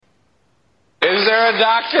there a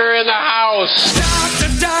doctor in the house?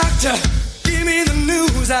 Doctor, give me the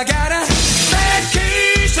news. I got a bad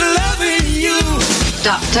case of loving you.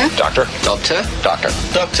 Doctor. Doctor. Doctor. Doctor.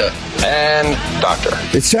 Doctor. And doctor.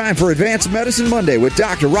 It's time for Advanced Medicine Monday with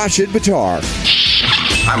Dr. Rashid Buttar.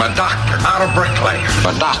 I'm a doctor, not a bricklayer.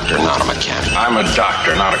 A doctor, not a mechanic. I'm a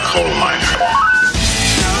doctor, not a coal miner.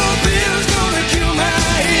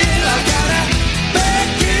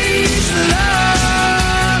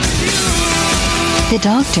 The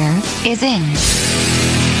doctor is in.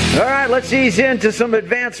 All right, let's ease into some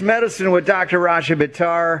advanced medicine with Dr. Rashid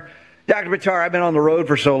Buttar. Dr. Buttar, I've been on the road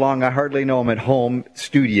for so long, I hardly know I'm at home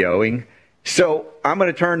studioing. So I'm going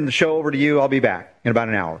to turn the show over to you. I'll be back in about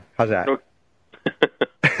an hour. How's that?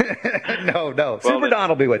 No. Well, Super Don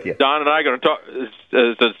will be with you. Don and I are going to talk.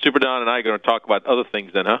 Super Don and I are going to talk about other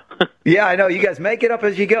things then, huh? Yeah, I know. You guys make it up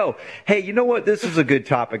as you go. Hey, you know what? This is a good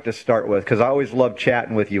topic to start with because I always love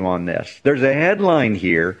chatting with you on this. There's a headline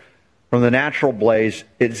here from the Natural Blaze.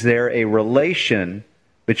 Is there a relation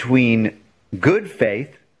between good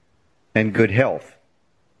faith and good health?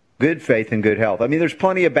 Good faith and good health. I mean, there's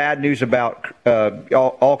plenty of bad news about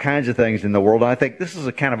all kinds of things in the world. And I think this is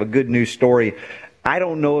a kind of a good news story. I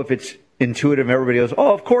don't know if it's intuitive. Everybody goes,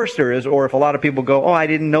 oh, of course there is. Or if a lot of people go, oh, I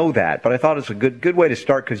didn't know that. But I thought it's a good way to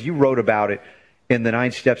start because you wrote about it in the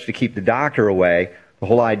 9 Steps to Keep the Doctor Away, the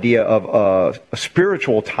whole idea of a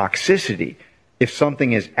spiritual toxicity. If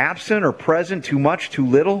something is absent or present, too much, too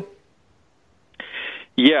little.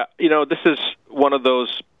 Yeah, this is one of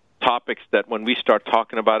those topics that when we start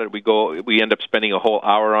talking about it, we end up spending a whole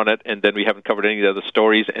hour on it, and then we haven't covered any of the other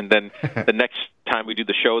stories. And then the next time we do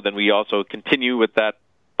the show, then we also continue with that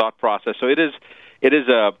thought process. So it is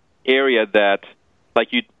a area that,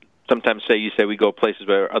 like you sometimes say, we go places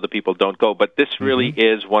where other people don't go. But this really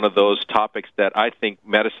is one of those topics that I think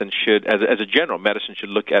medicine should, as a general, medicine should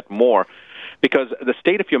look at more. Because the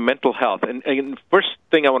state of your mental health, and the first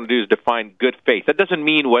thing I want to do is define good faith. That doesn't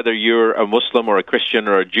mean whether you're a Muslim or a Christian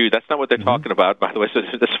or a Jew. That's not what they're talking about, by the way, so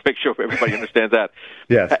just make sure everybody understands that.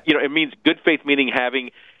 Yes. It means good faith, meaning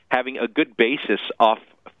having a good basis of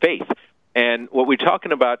faith. And what we're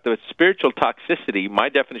talking about, the spiritual toxicity, my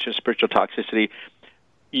definition of spiritual toxicity,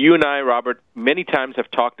 you and I, Robert, many times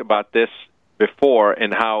have talked about this before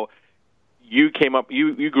and how you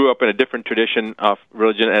grew up in a different tradition of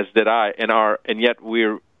religion, as did I, and yet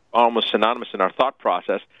we're almost synonymous in our thought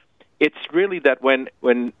process. It's really that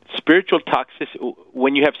when spiritual toxicity,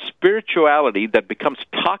 when you have spirituality that becomes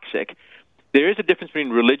toxic, there is a difference between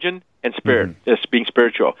religion and spirit, being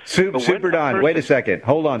spiritual. Super Don, wait a second.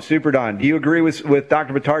 Hold on, Super Don. Do you agree with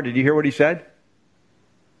Dr. Buttar? Did you hear what he said?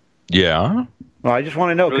 Yeah. Well, I just want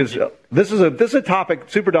to know because this is a topic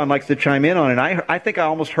Super Don likes to chime in on, and I think I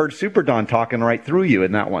almost heard Super Don talking right through you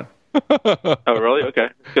in that one. Oh, really? Okay.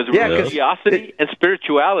 Because religiosity and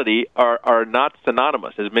spirituality are not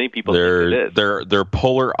synonymous, as many people think it is. They're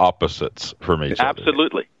polar opposites from each other.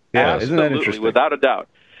 Absolutely. Yeah, absolutely, isn't that interesting? Without a doubt.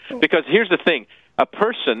 Because here's the thing: a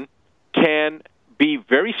person can be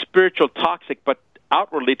very spiritual, toxic, but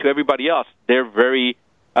outwardly to everybody else, they're very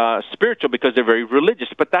spiritual because they're very religious.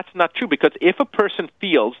 But that's not true, because if a person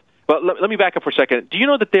feels... Well, let me back up for a second. Do you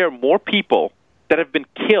know that there are more people that have been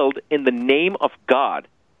killed in the name of God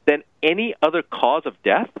than any other cause of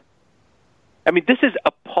death? I mean, this is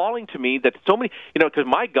appalling to me that so many... because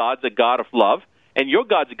my God's a God of love, and your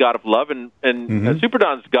God's a God of love, and Super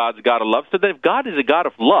Don's God's a God of love. So then if God is a God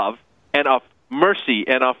of love and of mercy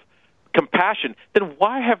and of compassion, then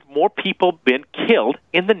why have more people been killed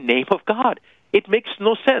in the name of God? It makes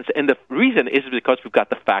no sense. And the reason is because we've got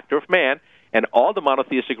the factor of man, and all the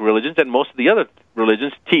monotheistic religions and most of the other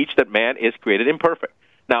religions teach that man is created imperfect.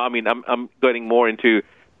 Now, I mean, I'm getting more into,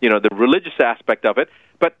 the religious aspect of it,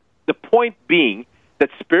 but the point being that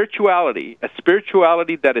a spirituality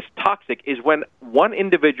that is toxic is when one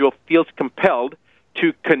individual feels compelled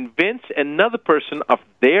to convince another person of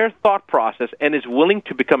their thought process and is willing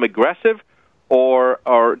to become aggressive or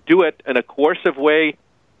do it in a coercive way,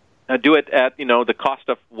 do it at the cost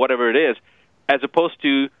of whatever it is, as opposed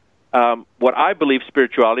to what I believe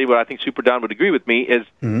spirituality, what I think Super Don would agree with me, is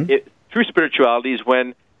true spirituality is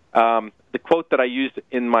when the quote that I used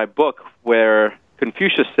in my book where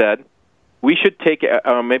Confucius said, we should take,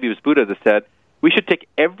 maybe it was Buddha that said, we should take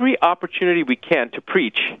every opportunity we can to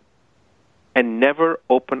preach and never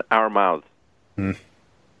open our mouths.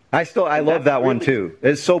 I love that one too.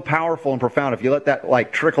 It's so powerful and profound. If you let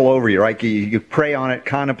that trickle over you, right? You pray on it,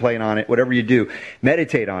 contemplate on it, whatever you do,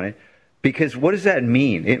 meditate on it. Because what does that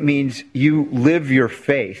mean? It means you live your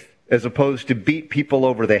faith as opposed to beat people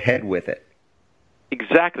over the head with it.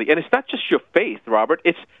 Exactly. And it's not just your faith, Robert.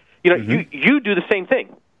 It's, you do the same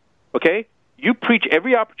thing. Okay? you preach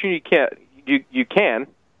every opportunity you can,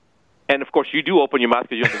 and of course you do open your mouth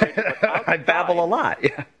because you're on the radio. I babble a lot.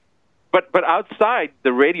 Yeah. But outside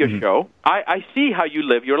the radio show, I see how you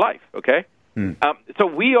live your life. Okay, so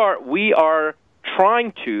we are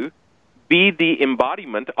trying to be the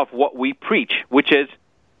embodiment of what we preach, which is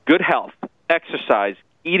good health, exercise,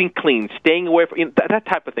 eating clean, staying away from that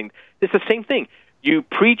type of thing. It's the same thing. You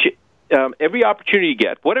preach every opportunity you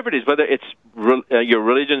get, whatever it is, whether it's your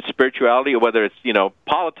religion, spirituality, or whether it's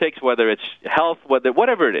politics, whether it's health,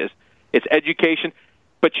 whatever it is, it's education.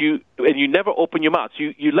 But you never open your mouth.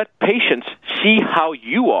 You let patients see how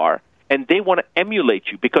you are, and they want to emulate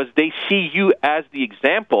you because they see you as the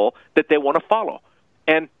example that they want to follow.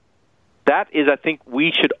 And that is, I think,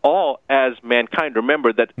 we should all, as mankind,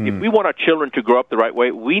 remember that if we want our children to grow up the right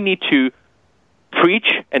way, we need to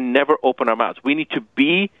preach and never open our mouths. We need to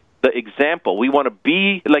be the example. We want to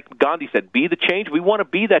be, like Gandhi said, be the change. We want to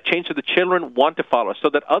be that change so the children want to follow us,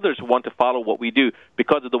 so that others want to follow what we do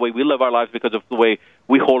because of the way we live our lives, because of the way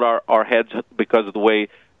we hold our heads, because of the way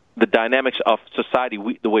the dynamics of society,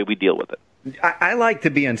 the way we deal with it. I like to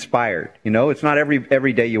be inspired. It's not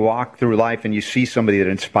every day you walk through life and you see somebody that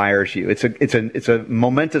inspires you. It's a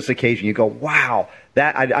momentous occasion. You go, wow,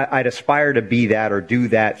 that I'd aspire to be that or do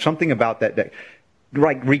that. Something about that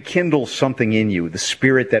rekindles something in you, the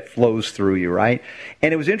spirit that flows through you, right?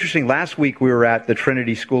 And it was interesting. Last week we were at the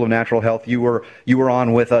Trinity School of Natural Health. You were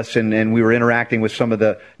on with us, and we were interacting with some of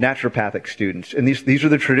the naturopathic students. And these are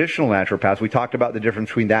the traditional naturopaths. We talked about the difference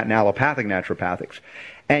between that and allopathic naturopathics.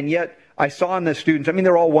 And yet I saw in the students,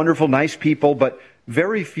 they're all wonderful, nice people, but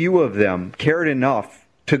very few of them cared enough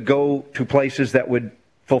to go to places that would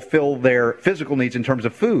fulfill their physical needs in terms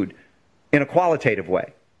of food in a qualitative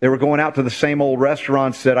way. They were going out to the same old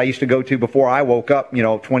restaurants that I used to go to before I woke up,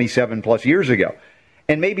 27 plus years ago.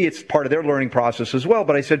 And maybe it's part of their learning process as well.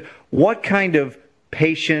 But I said, what kind of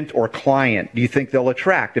patient or client do you think they'll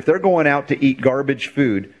attract if they're going out to eat garbage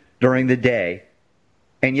food during the day,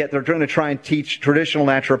 and yet they're going to try and teach traditional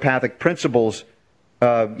naturopathic principles,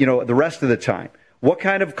 the rest of the time? What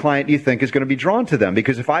kind of client do you think is going to be drawn to them?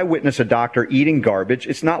 Because if I witness a doctor eating garbage,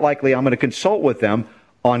 it's not likely I'm going to consult with them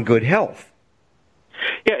on good health.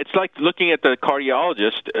 Yeah, it's like looking at the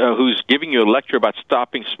cardiologist who's giving you a lecture about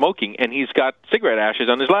stopping smoking, and he's got cigarette ashes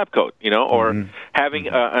on his lab coat, or having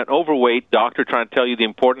an overweight doctor trying to tell you the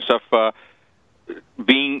importance of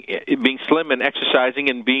being slim and exercising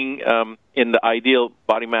and being in the ideal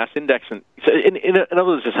body mass index. And so in other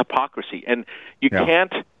words, it's hypocrisy, and you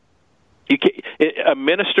can't. A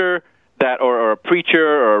minister or a preacher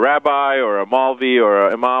or a rabbi or a Maulvi or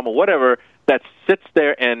an imam or whatever that sits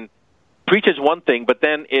there and preaches one thing, but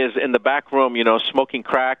then is in the back room, smoking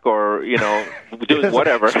crack or, doing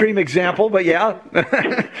whatever. Extreme example, but yeah.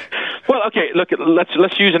 Well, okay, look,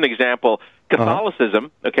 let's use an example.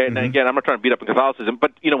 Catholicism, okay, and again, I'm not trying to beat up on Catholicism,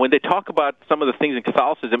 but, when they talk about some of the things in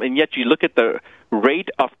Catholicism, and yet you look at the rate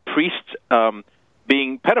of priests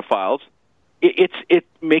being pedophiles, it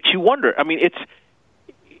makes you wonder.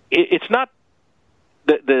 It's not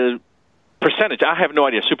the percentage. I have no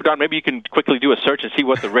idea. Super Don, maybe you can quickly do a search and see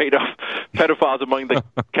what the rate of pedophiles among the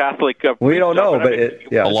Catholic. We don't know, but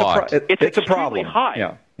a lot. It's a problem.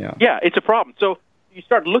 High. Yeah, it's a problem. So you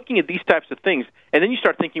start looking at these types of things, and then you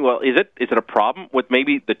start thinking, well, is it a problem with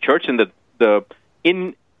maybe the church and the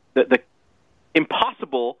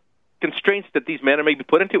impossible constraints that these men are maybe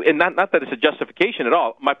put into? And not that it's a justification at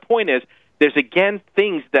all. My point is, there's again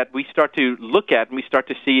things that we start to look at, and we start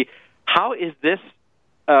to see, how is this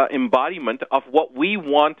embodiment of what we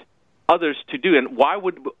want others to do, and why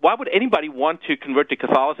would anybody want to convert to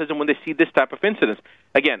Catholicism when they see this type of incidents?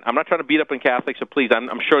 Again, I'm not trying to beat up on Catholics, so please,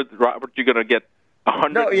 I'm sure, Robert, you're going to get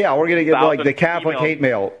 100. No, yeah, we're going to get like the Catholic hate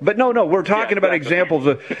mail, but no, we're talking about examples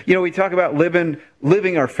of, we talk about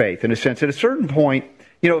living our faith in a sense. At a certain point,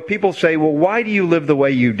 people say, well, why do you live the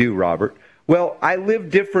way you do, Robert? Well, I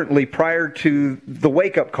lived differently prior to the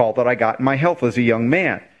wake-up call that I got in my health as a young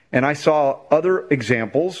man. And I saw other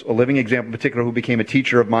examples, a living example in particular, who became a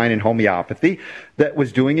teacher of mine in homeopathy that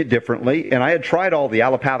was doing it differently. And I had tried all the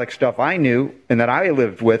allopathic stuff I knew and that I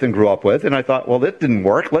lived with and grew up with. And I thought, well, that didn't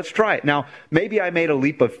work. Let's try it. Now, maybe I made a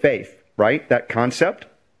leap of faith, right? That concept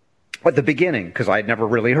at the beginning, because I'd never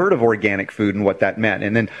really heard of organic food and what that meant.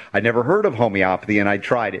 And then I'd never heard of homeopathy, and I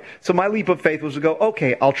tried it. So my leap of faith was to go,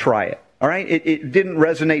 okay, I'll try it. All right? It didn't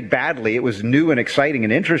resonate badly. It was new and exciting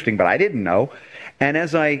and interesting, but I didn't know. And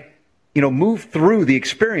as I, moved through the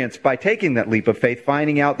experience by taking that leap of faith,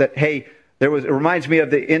 finding out that, hey, it reminds me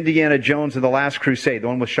of the Indiana Jones and the Last Crusade, the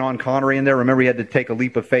one with Sean Connery in there. Remember, he had to take a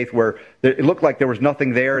leap of faith where it looked like there was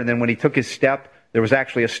nothing there, and then when he took his step, there was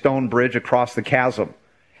actually a stone bridge across the chasm.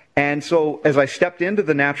 And so as I stepped into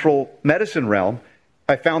the natural medicine realm,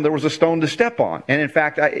 I found there was a stone to step on. And in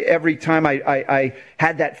fact, every time I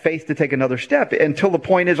had that faith to take another step, until the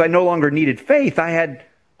point is I no longer needed faith. I had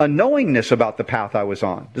a knowingness about the path I was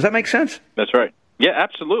on. Does that make sense? That's right. Yeah,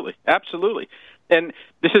 absolutely. Absolutely. And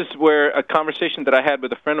this is where a conversation that I had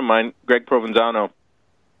with a friend of mine, Greg Provenzano,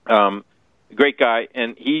 great guy,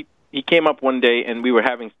 and he came up one day and we were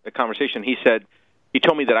having a conversation. He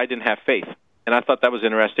told me that I didn't have faith. And I thought that was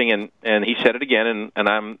interesting, and he said it again, and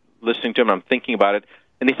I'm listening to him, I'm thinking about it.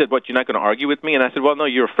 And he said, what, you're not going to argue with me? And I said, well, no,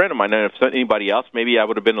 you're a friend of mine. And if anybody else, maybe I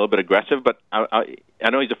would have been a little bit aggressive, but I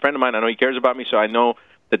know he's a friend of mine. I know he cares about me, so I know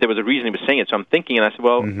that there was a reason he was saying it. So I'm thinking, and I said,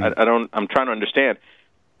 well, I'm trying to understand.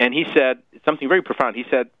 And he said something very profound. He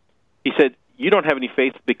said, you don't have any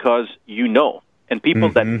faith because you know. And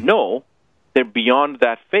people that know, they're beyond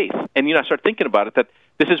that faith. And, I started thinking about it, that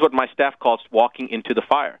this is what my staff calls walking into the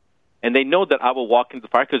fire. And they know that I will walk into the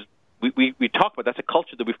fire because we talk about that's a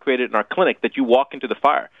culture that we've created in our clinic, that you walk into the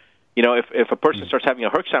fire. If a person starts having a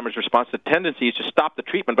Herxheimer's response, the tendency is to stop the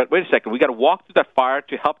treatment. But wait a second, we got to walk through that fire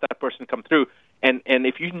to help that person come through. And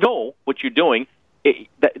if you know what you're doing,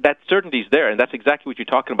 that certainty is there, and that's exactly what you're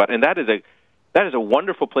talking about. And that is a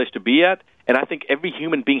wonderful place to be at. And I think every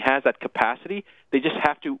human being has that capacity. They just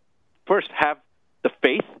have to first have the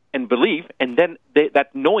faith and believe, and then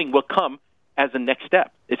that knowing will come as the next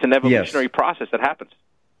step. It's an evolutionary process that happens.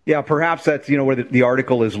 Yeah, perhaps that's where the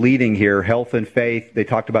article is leading here. Health and faith. They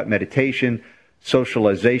talked about meditation,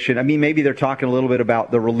 socialization. I mean, maybe they're talking a little bit about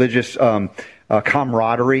the religious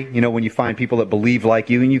camaraderie. When you find people that believe like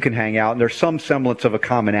you and you can hang out, and there's some semblance of a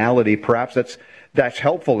commonality. Perhaps that's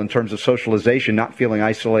helpful in terms of socialization, not feeling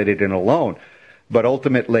isolated and alone. But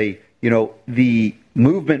ultimately, the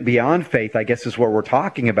movement beyond faith, I guess, is what we're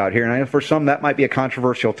talking about here. And I know for some that might be a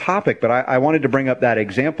controversial topic, but I wanted to bring up that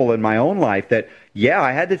example in my own life that,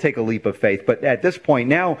 I had to take a leap of faith. But at this point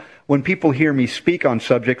now, when people hear me speak on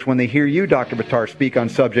subjects, when they hear you, Dr. Buttar, speak on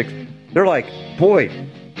subjects, they're like, boy,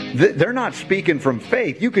 they're not speaking from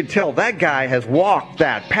faith. You could tell that guy has walked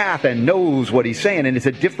that path and knows what he's saying, and it's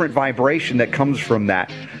a different vibration that comes from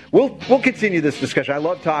that. We'll continue this discussion. I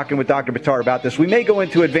love talking with Dr. Buttar about this. We may go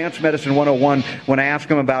into Advanced Medicine 101 when I ask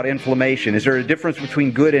him about inflammation. Is there a difference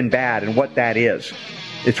between good and bad and what that is?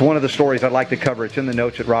 It's one of the stories I'd like to cover. It's in the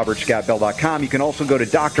notes at robertscottbell.com. You can also go to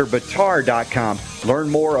drbuttar.com. Learn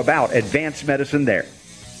more about advanced medicine there.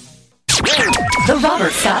 The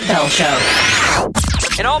Robert Scott Bell Show.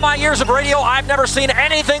 In all my years of radio, I've never seen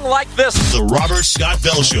anything like this. The Robert Scott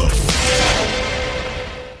Bell Show.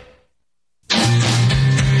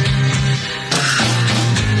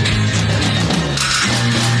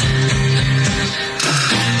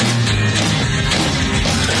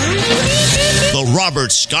 The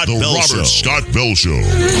Robert Scott Bell Show.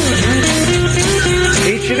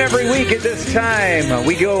 Each and every week at this time,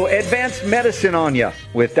 we go advanced medicine on you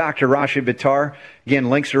with Dr. Rashid Buttar. Again,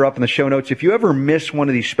 links are up in the show notes. If you ever miss one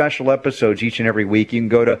of these special episodes each and every week, you can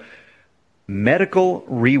go to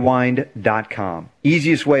medicalrewind.com.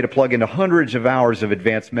 Easiest way to plug into hundreds of hours of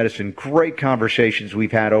advanced medicine. Great conversations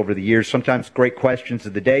we've had over the years. Sometimes great questions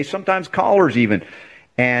of the day. Sometimes callers even.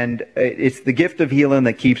 And it's the gift of healing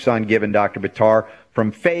that keeps on giving, Dr. Buttar,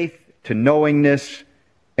 from faith to knowingness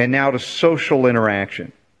and now to social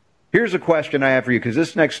interaction. Here's a question I have for you, because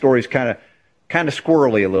this next story is kind of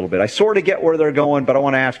squirrely a little bit. I sort of get where they're going, but I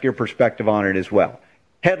want to ask your perspective on it as well.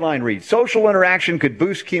 Headline reads, social interaction could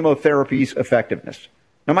boost chemotherapy's effectiveness.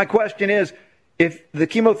 Now, my question is, if the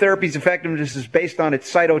chemotherapy's effectiveness is based on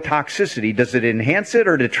its cytotoxicity, does it enhance it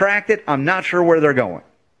or detract it? I'm not sure where they're going.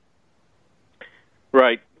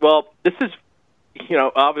 Right. Well, this is,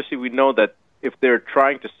 obviously we know that if they're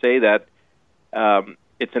trying to say that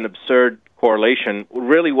it's an absurd correlation,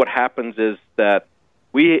 really what happens is that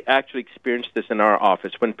we actually experience this in our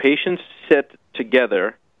office. When patients sit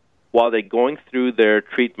together while they're going through their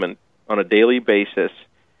treatment on a daily basis,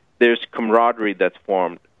 there's camaraderie that's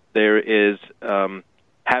formed. There is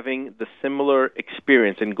having the similar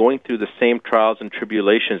experience and going through the same trials and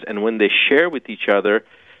tribulations. And when they share with each other,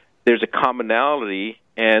 there's a commonality,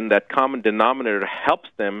 and that common denominator helps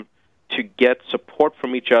them to get support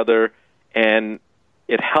from each other, and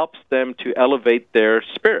it helps them to elevate their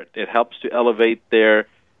spirit. It helps to elevate their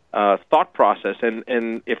thought process.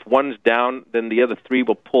 And if one's down, then the other three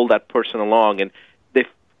will pull that person along. And they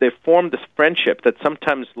form this friendship that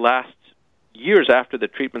sometimes lasts years after the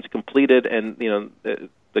treatment's completed, and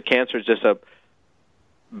the cancer is just a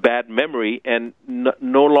bad memory and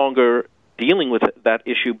no longer dealing with that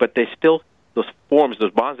issue, but they still, those bonds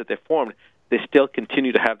that they formed, they still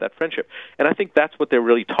continue to have that friendship. And I think that's what they're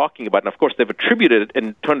really talking about. And, of course, they've attributed it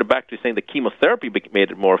and turned it back to saying the chemotherapy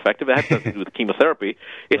made it more effective. It has nothing to do with chemotherapy.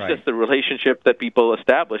 It's just the relationship that people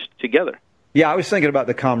established together. Yeah, I was thinking about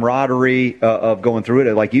the camaraderie of going through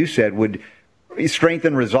it. Like you said, would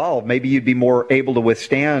strengthen resolve. Maybe you'd be more able to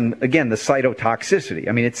withstand, again, the cytotoxicity.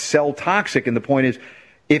 I mean, it's cell toxic, and the point is,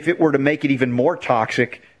 if it were to make it even more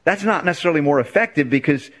toxic, that's not necessarily more effective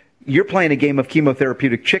because you're playing a game of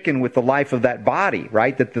chemotherapeutic chicken with the life of that body,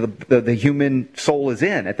 right, that the human soul is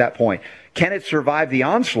in at that point. Can it survive the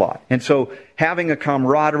onslaught? And so having a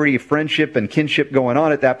camaraderie, friendship, and kinship going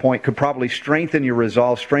on at that point could probably strengthen your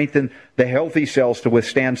resolve, strengthen the healthy cells to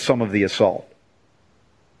withstand some of the assault.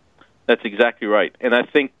 That's exactly right. And I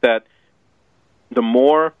think that the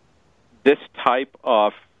more this type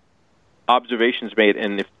of observations made,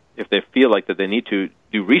 and if they feel like that they need to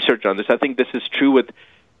do research on this, I think this is true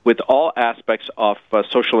with all aspects of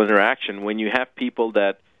social interaction. When you have people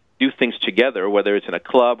that do things together, whether it's in a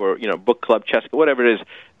club or book club, chess, whatever it is,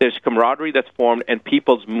 there's camaraderie that's formed, and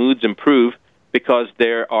people's moods improve because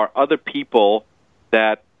there are other people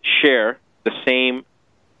that share the same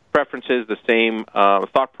preferences, the same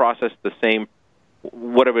thought process, the same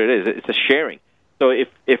whatever it is. It's a sharing. So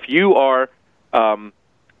if you are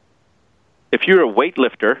if you're a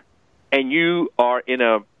weightlifter and you are in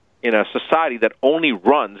a society that only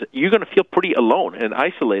runs, you're going to feel pretty alone and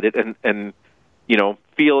isolated, and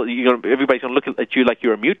feel everybody's going to look at you like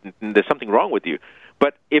you're a mutant and there's something wrong with you.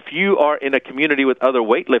 But if you are in a community with other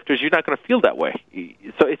weightlifters, you're not going to feel that way.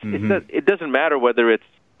 So it doesn't matter whether it's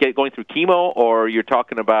going through chemo or you're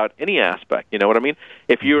talking about any aspect. You know what I mean?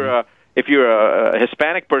 If you're a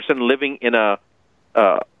Hispanic person living in a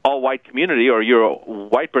all-white community, or you're a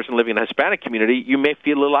white person living in a Hispanic community, you may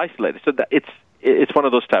feel a little isolated. So that it's one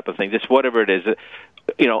of those type of things. It's whatever it is.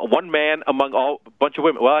 One man among a bunch of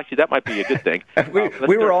women. Well, actually, that might be a good thing.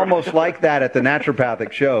 we were almost like that at the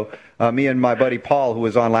naturopathic show. Me and my buddy Paul, who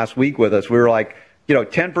was on last week with us, we were like,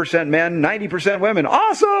 10% men, 90% women.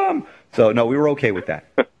 Awesome! So, no, we were okay with that.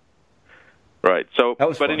 Right. So,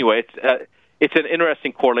 but fun. Anyway, it's an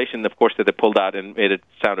interesting correlation, of course, that they pulled out and made it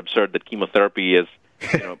sound absurd that chemotherapy is,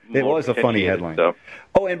 it was a funny headline. So.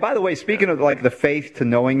 Oh, and by the way, speaking of like the faith to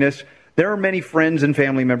knowingness, there are many friends and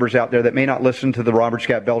family members out there that may not listen to the Robert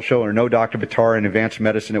Scott Bell Show or know Dr. Buttar and advanced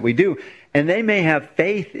medicine that we do, and they may have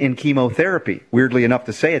faith in chemotherapy, weirdly enough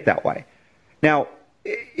to say it that way. Now,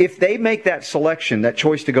 if they make that selection, that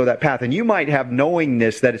choice to go that path, and you might have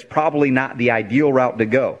knowingness that it's probably not the ideal route to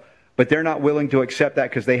go, but they're not willing to accept that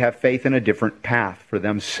because they have faith in a different path for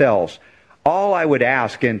themselves. All I would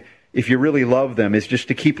ask, and if you really love them, is just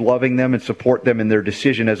to keep loving them and support them in their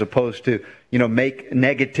decision, as opposed to, make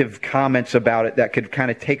negative comments about it that could kind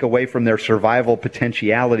of take away from their survival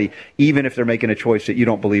potentiality, even if they're making a choice that you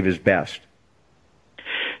don't believe is best.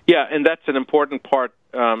 Yeah, and that's an important part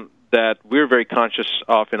that we're very conscious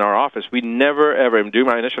of in our office. We never, ever, during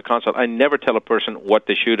my initial consult, I never tell a person what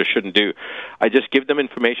they should or shouldn't do. I just give them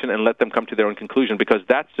information and let them come to their own conclusion, because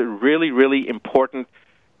that's a really, really important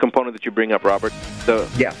component that you bring up, Robert.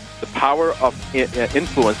 The power of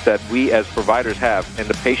influence that we as providers have, and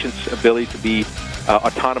the patient's ability to be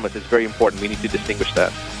autonomous is very important. We need to distinguish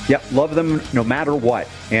that. Yep, love them no matter what,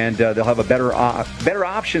 and they'll have a better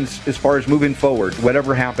options as far as moving forward,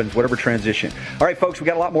 whatever happens, whatever transition. All right, folks, we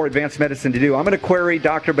got a lot more advanced medicine to do. I'm going to query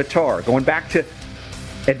Dr. Buttar, going back to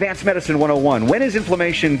Advanced Medicine 101. When is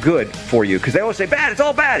inflammation good for you? Because they always say, bad, it's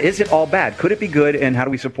all bad. Is it all bad? Could it be good, and how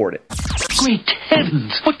do we support it? Great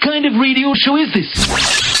heavens, what kind of radio show is this?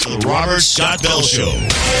 The Robert Scott Bell Show.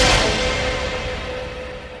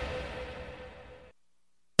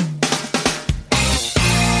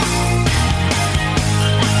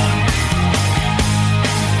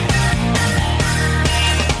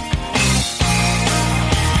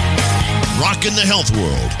 Rocking the health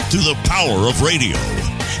world through the power of radio.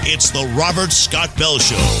 It's the Robert Scott Bell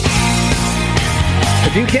Show.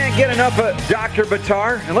 If you can't get enough of Dr.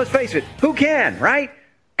 Buttar, and let's face it, who can, right?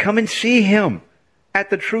 Come and see him at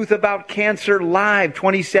the Truth About Cancer Live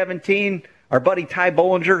 2017. Our buddy Ty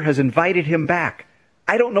Bollinger has invited him back.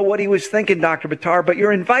 I don't know what he was thinking, Dr. Buttar, but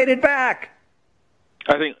you're invited back.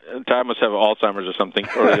 I think Ty must have Alzheimer's or something,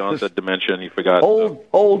 early onset dementia, and he forgot.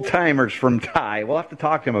 Old timers from Ty. We'll have to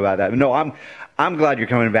talk to him about that. No, I'm glad you're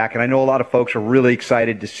coming back, and I know a lot of folks are really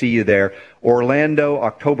excited to see you there. Orlando,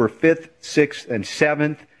 October 5th, 6th, and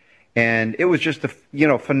 7th, and it was just a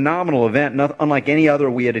phenomenal event, unlike any other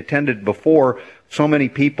we had attended before. So many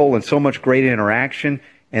people and so much great interaction,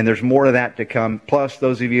 and there's more of that to come. Plus,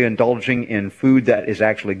 those of you indulging in food that is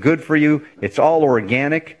actually good for you, it's all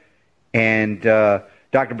organic. And,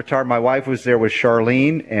 Dr. Buttar, my wife was there with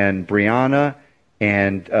Charlene and Brianna,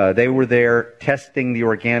 and they were there testing the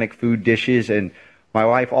organic food dishes. And my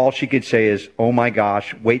wife, all she could say is, "Oh my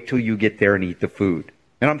gosh, wait till you get there and eat the food."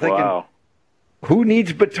 And I'm thinking, wow. Who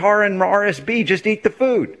needs Buttar and RSB? Just eat the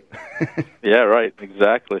food. Yeah, right.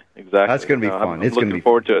 Exactly. That's going to be fun. I'm looking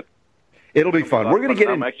forward to it. It'll be fun. We're going to get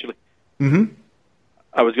in. Actually,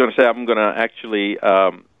 I was going to say I'm going to actually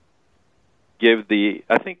give the.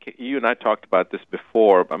 I think you and I talked about this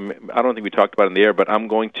before. I don't think we talked about it in the air, but I'm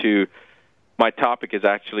going to. My topic is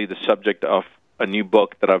actually the subject of a new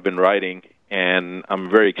book that I've been writing, and I'm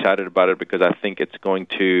very excited about it because I think it's going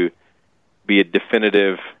to be a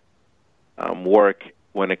definitive work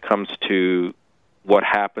when it comes to what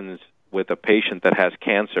happens with a patient that has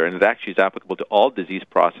cancer, and it actually is applicable to all disease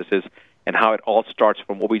processes and how it all starts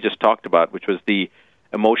from what we just talked about, which was the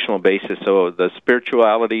emotional basis, so the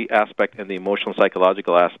spirituality aspect and the emotional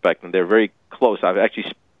psychological aspect, and they're very close. I've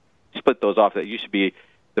actually split those off. That used to be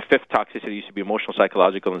the fifth toxicity used to be emotional,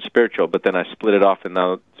 psychological, and spiritual, but then I split it off, and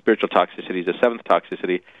now spiritual toxicity is the seventh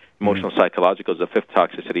toxicity, emotional, psychological is the fifth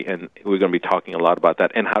toxicity, and we're going to be talking a lot about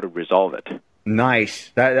that and how to resolve it.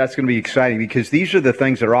 Nice. That's going to be exciting because these are the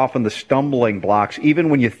things that are often the stumbling blocks, even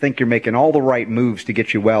when you think you're making all the right moves to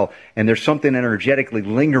get you well, and there's something energetically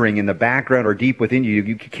lingering in the background or deep within you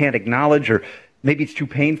you can't acknowledge, or maybe it's too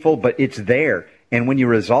painful, but it's there. And when you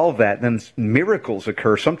resolve that, then miracles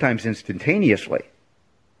occur, sometimes instantaneously.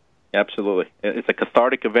 Absolutely. It's a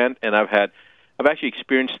cathartic event, and I've actually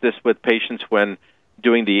experienced this with patients when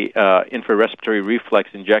doing the infrarespiratory reflex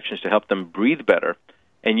injections to help them breathe better.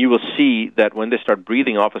 And you will see that when they start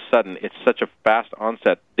breathing all of a sudden, it's such a fast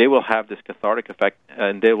onset, they will have this cathartic effect,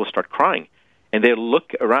 and they will start crying. And they'll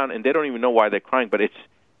look around, and they don't even know why they're crying, but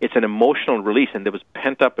it's an emotional release, and there was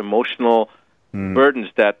pent-up emotional burdens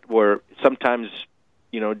that were sometimes,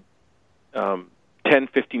 10,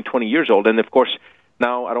 15, 20 years old. And, of course,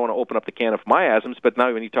 now I don't want to open up the can of miasms, but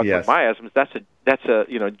now when you talk about miasms, that's a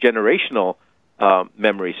generational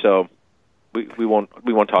memory. So we won't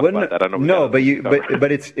talk about that. I know. No,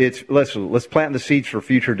 but it's let's plant the seeds for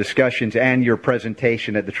future discussions and your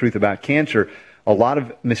presentation at The Truth About Cancer. A lot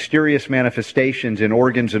of mysterious manifestations in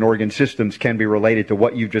organs and organ systems can be related to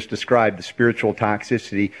what you've just described: the spiritual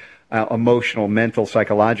toxicity, emotional, mental,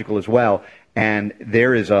 psychological as well. And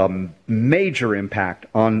there is a major impact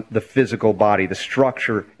on the physical body, the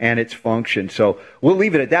structure and its function. So we'll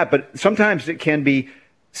leave it at that. But sometimes it can be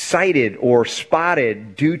cited or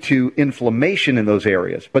spotted due to inflammation in those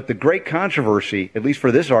areas. But the great controversy, at least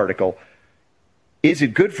for this article, is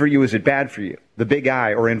it good for you, is it bad for you? The big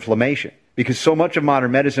I, or inflammation. Because so much of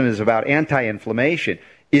modern medicine is about anti-inflammation.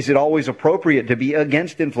 Is it always appropriate to be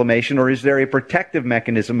against inflammation, or is there a protective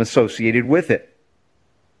mechanism associated with it?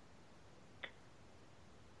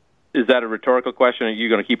 Is that a rhetorical question? Are you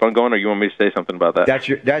going to keep on going, or you want me to say something about that?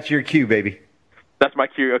 That's your cue, baby. That's my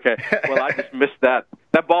cue. Okay. Well, I just missed that.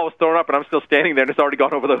 That ball was thrown up, and I'm still standing there, and it's already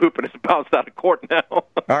gone over the hoop, and it's bounced out of court now. All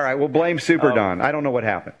right. Well, blame Super Don. I don't know what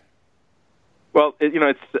happened. Well,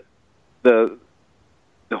 it's the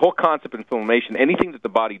whole concept of inflammation. Anything that the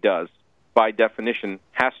body does, by definition,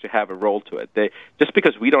 has to have a role to it. Just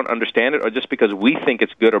because we don't understand it, or just because we think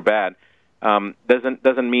it's good or bad,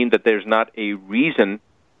 doesn't mean that there's not a reason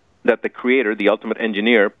that the creator, the ultimate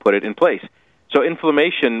engineer, put it in place. So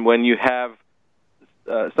inflammation, when you have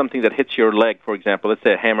something that hits your leg, for example, let's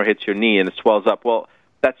say a hammer hits your knee and it swells up, well,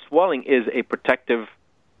 that swelling is a protective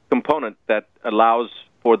component that allows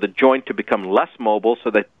for the joint to become less mobile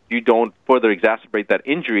so that you don't further exacerbate that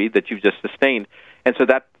injury that you've just sustained. And so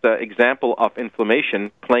that's the example of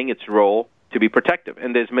inflammation playing its role to be protective.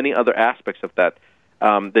 And there's many other aspects of that.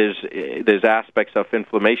 There's aspects of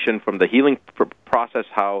inflammation from the healing process,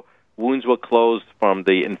 how wounds will close, from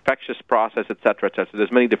the infectious process, et cetera, et cetera.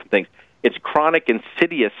 There's many different things. It's chronic,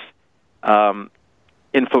 insidious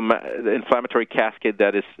inflammatory cascade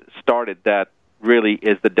that is started that really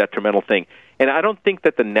is the detrimental thing. And I don't think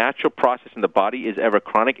that the natural process in the body is ever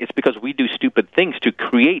chronic. It's because we do stupid things to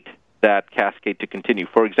create that cascade to continue.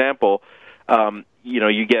 For example,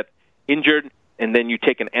 you get injured, and then you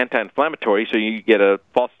take an anti-inflammatory, so you get a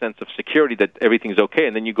false sense of security that everything's okay,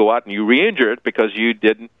 and then you go out and you re-injure it because you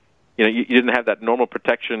didn't have that normal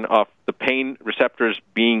protection of the pain receptors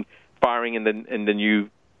firing, and then you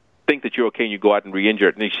think that you're okay, and you go out and re-injure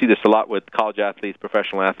it. And you see this a lot with college athletes,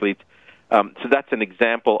 professional athletes. So that's an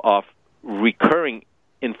example of recurring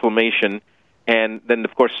inflammation. And then,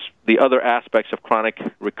 of course, the other aspects of chronic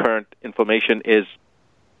recurrent inflammation is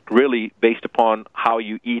really based upon how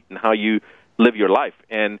you eat and how you live your life.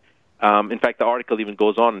 And in fact, the article even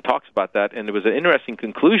goes on and talks about that. And there was an interesting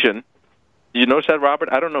conclusion Did you notice that, Robert?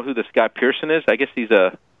 I don't know who this guy Pearson is. I guess he's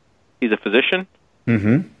a physician.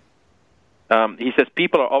 Mm-hmm. He says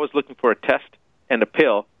people are always looking for a test and a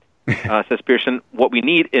pill. Says Pearson, what we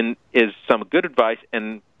need is some good advice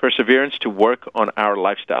and perseverance to work on our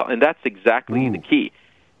lifestyle, and that's exactly the key.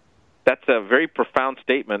 That's a very profound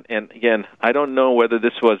statement, and again, I don't know whether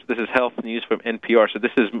this is health news from NPR, so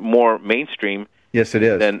this is more mainstream. Yes, it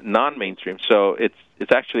is. Than non-mainstream. So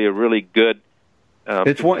it's actually a really good.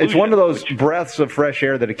 It's one of those breaths of fresh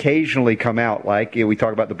air that occasionally come out. Like we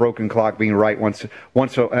talk about the broken clock being right once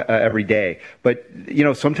every day, but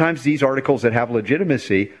sometimes these articles that have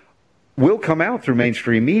legitimacy will come out through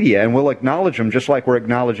mainstream media, and we'll acknowledge them just like we're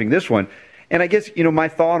acknowledging this one. And I guess, my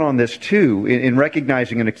thought on this, too, in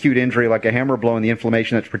recognizing an acute injury like a hammer blow and the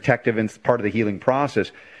inflammation that's protective and part of the healing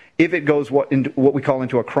process, if it goes what we call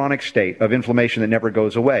into a chronic state of inflammation that never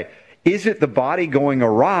goes away, is it the body going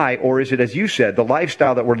awry, or is it, as you said, the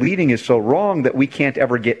lifestyle that we're leading is so wrong that we can't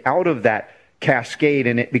ever get out of that cascade,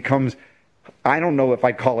 and it becomes, I don't know if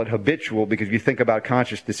I'd call it habitual, because you think about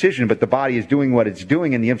conscious decision, but the body is doing what it's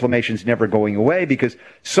doing and the inflammation's never going away because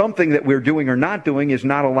something that we're doing or not doing is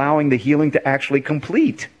not allowing the healing to actually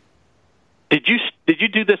complete. Did you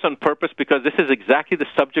do this on purpose? Because this is exactly the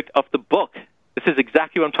subject of the book. This is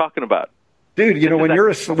exactly what I'm talking about. Dude, when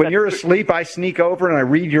you're asleep, I sneak over and I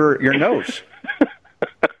read your notes.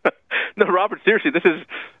 No, Robert, seriously,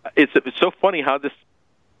 it's so funny how this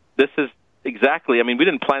is exactly, I mean, we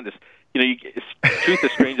didn't plan this. Truth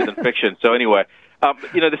is stranger than fiction. So anyway,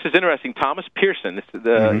 this is interesting. Thomas Pearson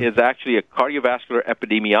is actually a cardiovascular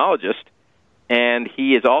epidemiologist, and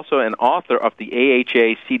he is also an author of the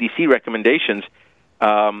AHA CDC recommendations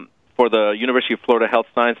for the University of Florida Health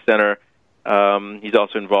Science Center. He's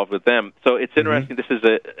also involved with them. So it's interesting. This is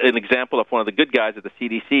an example of one of the good guys at the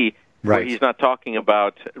CDC, where he's not talking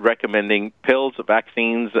about recommending pills,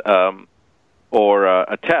 vaccines, or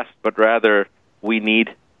a test, but rather we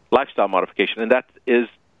need lifestyle modification, and that is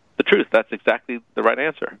the truth. That's exactly the right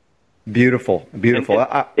answer. Beautiful.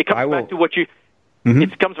 It comes back to what you.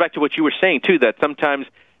 It comes back to what you were saying too. That sometimes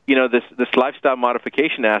this lifestyle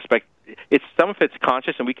modification aspect. Some of it's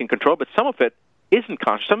conscious and we can control, but some of it isn't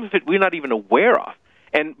conscious. Some of it we're not even aware of.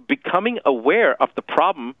 And becoming aware of the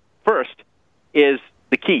problem first is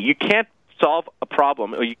the key. You can't solve a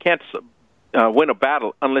problem, or you can't win a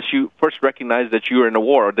battle unless you first recognize that you're in a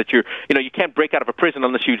war, or that you can't break out of a prison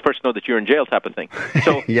unless you first know that you're in jail, type of thing.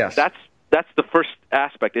 So yes. That's the first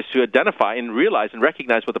aspect, is to identify and realize and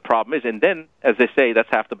recognize what the problem is, and then, as they say, that's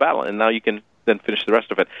half the battle, and now you can then finish the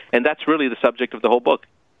rest of it. And that's really the subject of the whole book.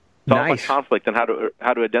 It's all about conflict and how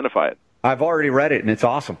to identify it. I've already read it, and it's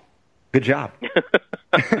awesome. Good job.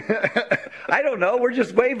 I don't know. We're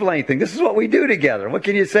just wavelengthing. This is what we do together. What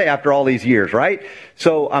can you say after all these years, right?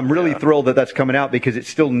 So I'm really thrilled that that's coming out, because it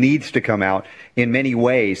still needs to come out in many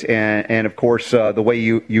ways. And of course, the way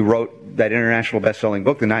you wrote that international best-selling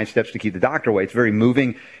book, The 9 Steps to Keep the Doctor Away, it's very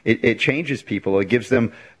moving. It changes people. It gives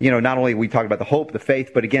them, not only we talk about the hope, the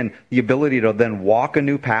faith, but again, the ability to then walk a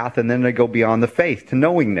new path, and then to go beyond the faith to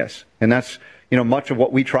knowingness. And that's, much of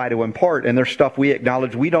what we try to impart. And there's stuff we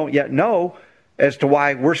acknowledge we don't yet know as to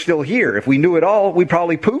why we're still here. If we knew it all, we'd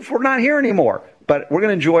probably poof, we're not here anymore. But we're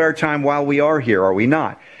going to enjoy our time while we are here, are we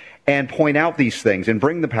not? And point out these things and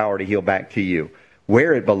bring the power to heal back to you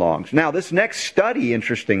where it belongs. Now, this next study,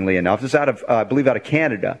 interestingly enough, is out of, I believe, out of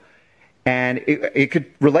Canada. And it could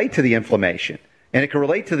relate to the inflammation. And it can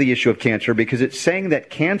relate to the issue of cancer, because it's saying that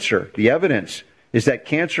cancer, the evidence is that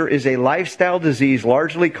cancer is a lifestyle disease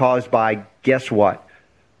largely caused by, guess what?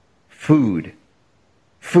 Food.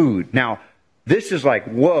 Now, this is like,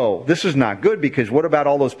 whoa, this is not good, because what about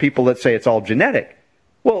all those people that say it's all genetic?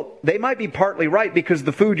 Well, they might be partly right, because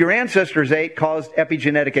the food your ancestors ate caused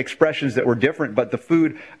epigenetic expressions that were different, but the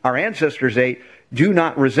food our ancestors ate do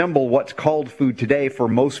not resemble what's called food today for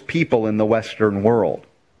most people in the Western world.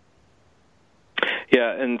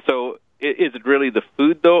 Yeah, and so is it really the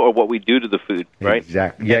food, though, or what we do to the food, right?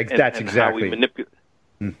 Exactly. Yeah, that's exactly. How we manipulate.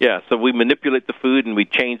 Yeah, so we manipulate the food, and we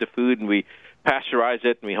change the food, and we pasteurize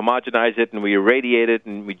it, and we homogenize it, and we irradiate it,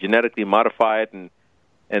 and we genetically modify it,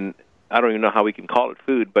 and I don't even know how we can call it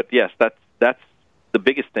food, but yes, that's the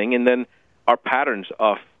biggest thing. And then our patterns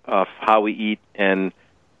of how we eat, and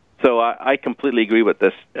so I completely agree with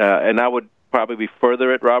this, and I would probably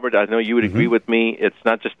further it, Robert. I know you would agree with me. It's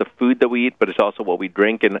not just the food that we eat, but it's also what we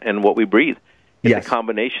drink and what we breathe. It's a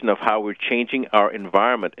combination of how we're changing our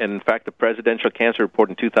environment. And in fact, the Presidential Cancer Report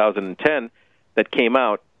in 2010 that came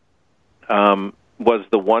out was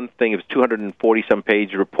the one thing. It was a 240-some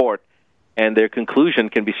page report, and their conclusion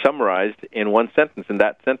can be summarized in one sentence. And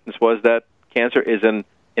that sentence was that cancer is an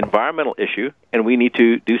environmental issue, and we need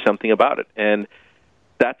to do something about it. And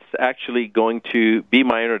that's actually going to be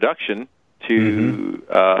my introduction to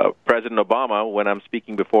President Obama when I'm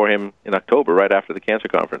speaking before him in October, right after the cancer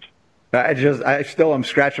conference. I still am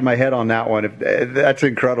scratching my head on that one. That's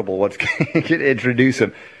incredible. What's going to introduce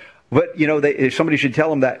him? But, somebody should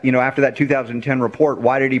tell him that, after that 2010 report,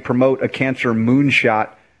 why did he promote a cancer moonshot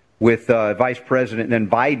with Vice President and then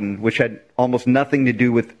Biden, which had almost nothing to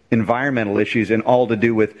do with environmental issues and all to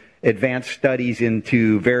do with advanced studies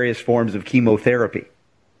into various forms of chemotherapy?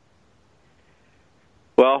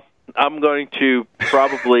 Well, I'm going to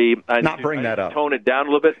probably not bring that up. Tone it down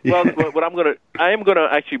a little bit. Well, what I am going to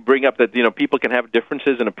actually bring up that people can have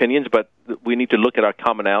differences and opinions, but we need to look at our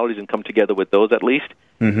commonalities and come together with those at least.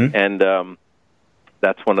 And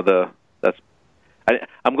that's one of the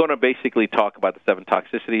I'm going to basically talk about the 7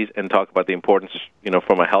 toxicities and talk about the importance,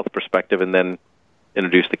 from a health perspective, and then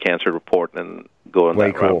introduce the cancer report and go on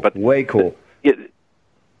that route. But way cool. Yeah.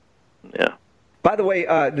 By the way,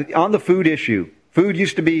 on the food issue. Food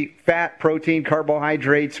used to be fat, protein,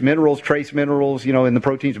 carbohydrates, minerals, trace minerals, in the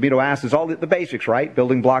proteins, amino acids, all the basics, right?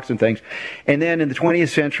 Building blocks and things. And then in the 20th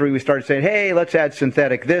century, we started saying, hey, let's add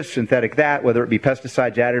synthetic this, synthetic that, whether it be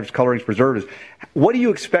pesticides, additives, colorings, preservatives. What do you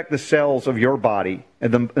expect the cells of your body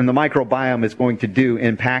and the microbiome is going to do,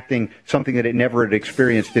 impacting something that it never had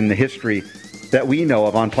experienced in the history that we know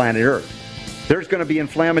of on planet Earth? There's going to be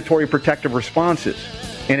inflammatory protective responses.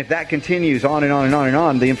 And if that continues on and on and on and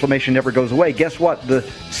on, the inflammation never goes away. Guess what? The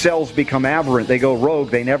cells become aberrant. They go rogue.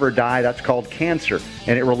 They never die. That's called cancer.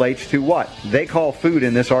 And it relates to what? They call food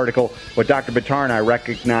in this article what Dr. Buttar and I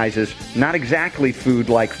recognize as not exactly food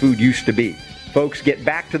like food used to be. Folks, get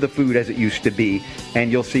back to the food as it used to be, and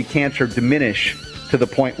you'll see cancer diminish to the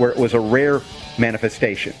point where it was a rare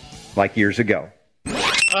manifestation, like years ago.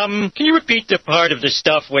 Can you repeat the part of the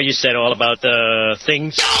stuff where you said all about the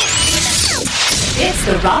things? It's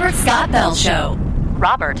the Robert Scott Bell Show.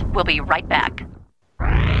 Robert will be right back.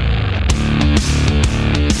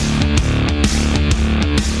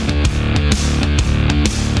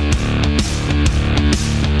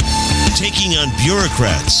 Taking on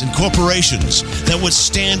bureaucrats and corporations that would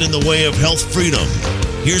stand in the way of health freedom.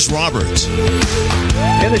 Here's Robert.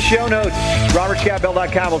 In the show notes,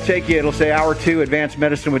 robertscottbell.com will take you. It'll say Hour 2, Advanced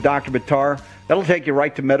Medicine with Dr. Buttar. That'll take you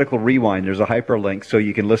right to Medical Rewind. There's a hyperlink so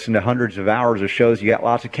you can listen to hundreds of hours of shows. You got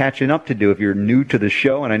lots of catching up to do if you're new to the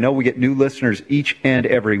show. And I know we get new listeners each and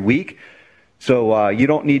every week. So you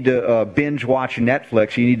don't need to binge watch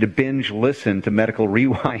Netflix. You need to binge listen to Medical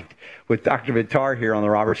Rewind with Dr. Buttar here on the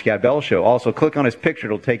Robert Scott Bell Show. Also, click on his picture.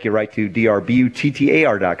 It'll take you right to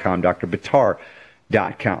drbuttar.com,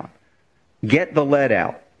 drbuttar.com. Get the lead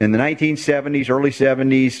out. In the 1970s, early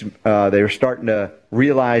 70s, they were starting to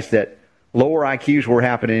realize that lower IQs were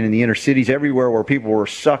happening in the inner cities everywhere where people were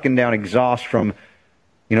sucking down exhaust from,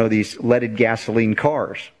 these leaded gasoline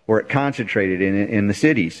cars where it concentrated in the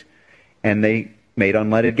cities. And they made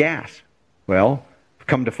unleaded gas. Well,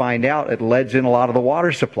 come to find out, it leads in a lot of the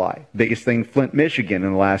water supply. Biggest thing, Flint, Michigan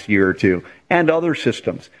in the last year or two, and other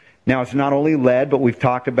systems. Now, it's not only lead, but we've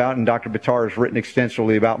talked about, and Dr. Buttar has written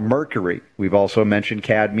extensively about mercury. We've also mentioned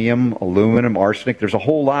cadmium, aluminum, arsenic. There's a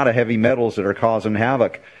whole lot of heavy metals that are causing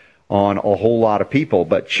havoc on a whole lot of people.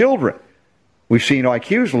 But children, we've seen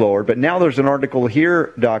IQs lowered, but now there's an article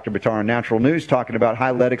here, Dr. Buttar, on Natural News talking about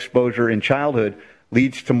high lead exposure in childhood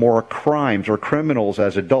leads to more crimes or criminals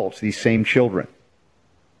as adults, these same children.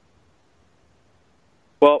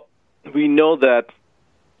 Well, we know that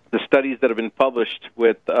the studies that have been published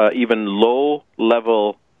with even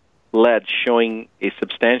low-level lead showing a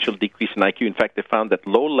substantial decrease in IQ. In fact, they found that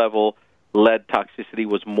low-level lead toxicity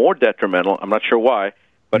was more detrimental. I'm not sure why,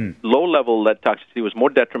 but low-level lead toxicity was more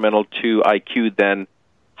detrimental to IQ than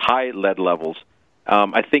high lead levels.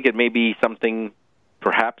 I think it may be something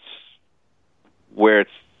perhaps where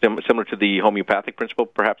it's similar to the homeopathic principle,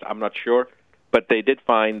 perhaps, I'm not sure. But they did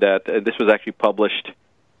find that this was actually published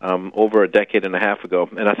over a decade and a half ago.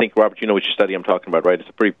 And I think, Robert, you know which study I'm talking about, right? It's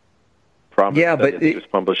a pretty prominent study. But it was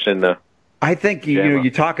published in the I think,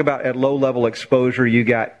 you talk about at low-level exposure, you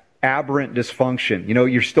got aberrant dysfunction.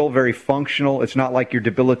 You're still very functional. It's not like you're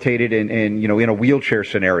debilitated in a wheelchair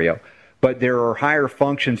scenario. But there are higher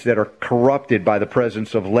functions that are corrupted by the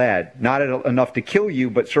presence of lead. Not enough to kill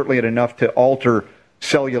you, but certainly enough to alter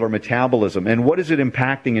cellular metabolism. And what is it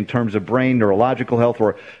impacting in terms of brain, neurological health,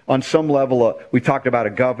 or on some level, we talked about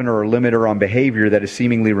a governor or limiter on behavior that is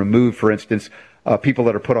seemingly removed, for instance, people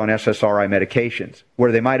that are put on SSRI medications,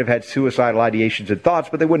 where they might have had suicidal ideations and thoughts,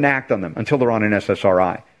 but they wouldn't act on them until they're on an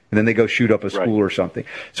SSRI. And then they go shoot up a school or something.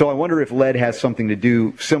 So I wonder if lead has something to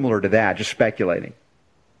do similar to that, just speculating.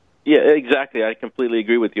 Yeah, exactly. I completely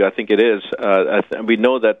agree with you. I think it is. We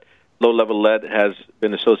know that low-level lead has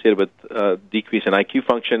been associated with decrease in IQ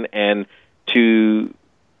function, and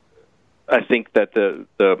I think that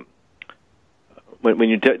when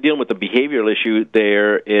you're dealing with the behavioral issue,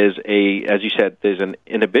 there is as you said, there's an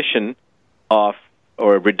inhibition or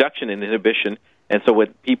a reduction in inhibition, and so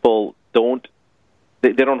when people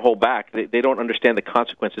they don't hold back, they don't understand the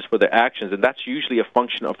consequences for their actions, and that's usually a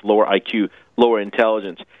function of lower IQ, lower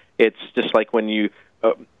intelligence. It's just like when you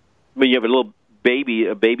have a little baby,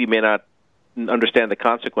 a baby may not understand the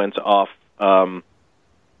consequence of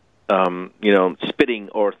spitting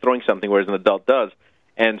or throwing something, whereas an adult does.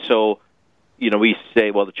 And so, we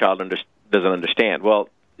say, well, the child doesn't understand. Well,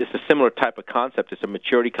 it's a similar type of concept. It's a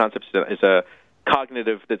maturity concept. There's a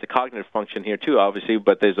cognitive function here too, obviously,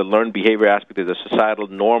 but there's a learned behavior aspect. There's a societal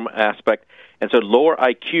norm aspect. And so lower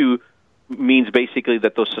IQ means basically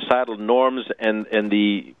that those societal norms and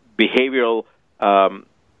the behavioral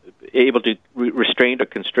able to restrain or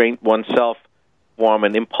constrain oneself from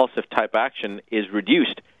an impulsive type action is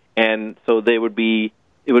reduced. And so it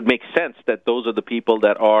would make sense that those are the people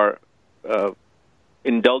that are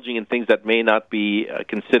indulging in things that may not be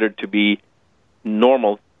considered to be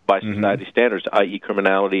normal by society standards, i.e.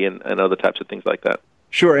 criminality and other types of things like that.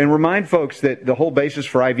 Sure, and remind folks that the whole basis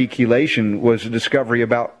for IV chelation was a discovery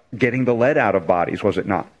about getting the lead out of bodies, was it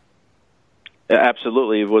not?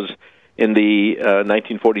 Absolutely. It was in the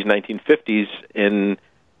 1940s, 1950s in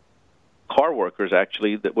car workers,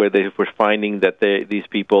 actually, where they were finding that these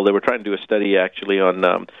people, they were trying to do a study, actually,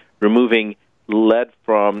 on removing lead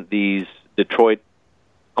from these Detroit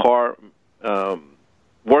car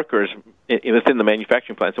workers within the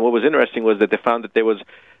manufacturing plants. And what was interesting was that they found that there was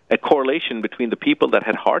a correlation between the people that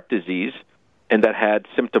had heart disease and that had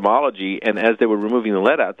symptomology, and as they were removing the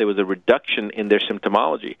lead out, there was a reduction in their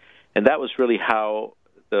symptomology. And that was really how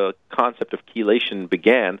the concept of chelation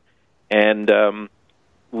began. And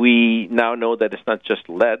we now know that it's not just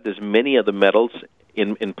lead. There's many other metals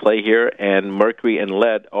in play here, and mercury and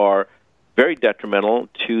lead are very detrimental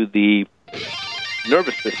to the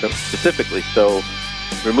nervous system specifically. So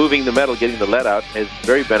removing the metal, getting the lead out is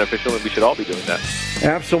very beneficial, and we should all be doing that.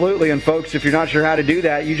 Absolutely. And folks, if you're not sure how to do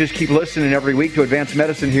that, you just keep listening every week to Advanced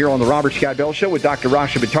Medicine here on the Robert Scott Bell Show with Dr.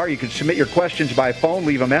 Rasha Buttar. You can submit your questions by phone,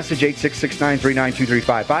 leave a message,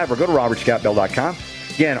 866-939-2355, or go to robertscottbell.com.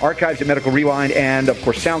 Again, archives at Medical Rewind and, of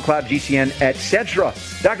course, SoundCloud, GCN, etc.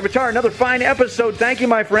 Dr. Buttar, another fine episode. Thank you,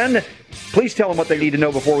 my friend. Please tell them what they need to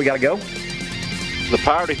know before we got to go. The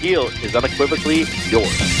power to heal is unequivocally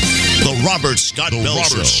yours. The Robert Scott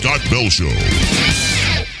Bell Show.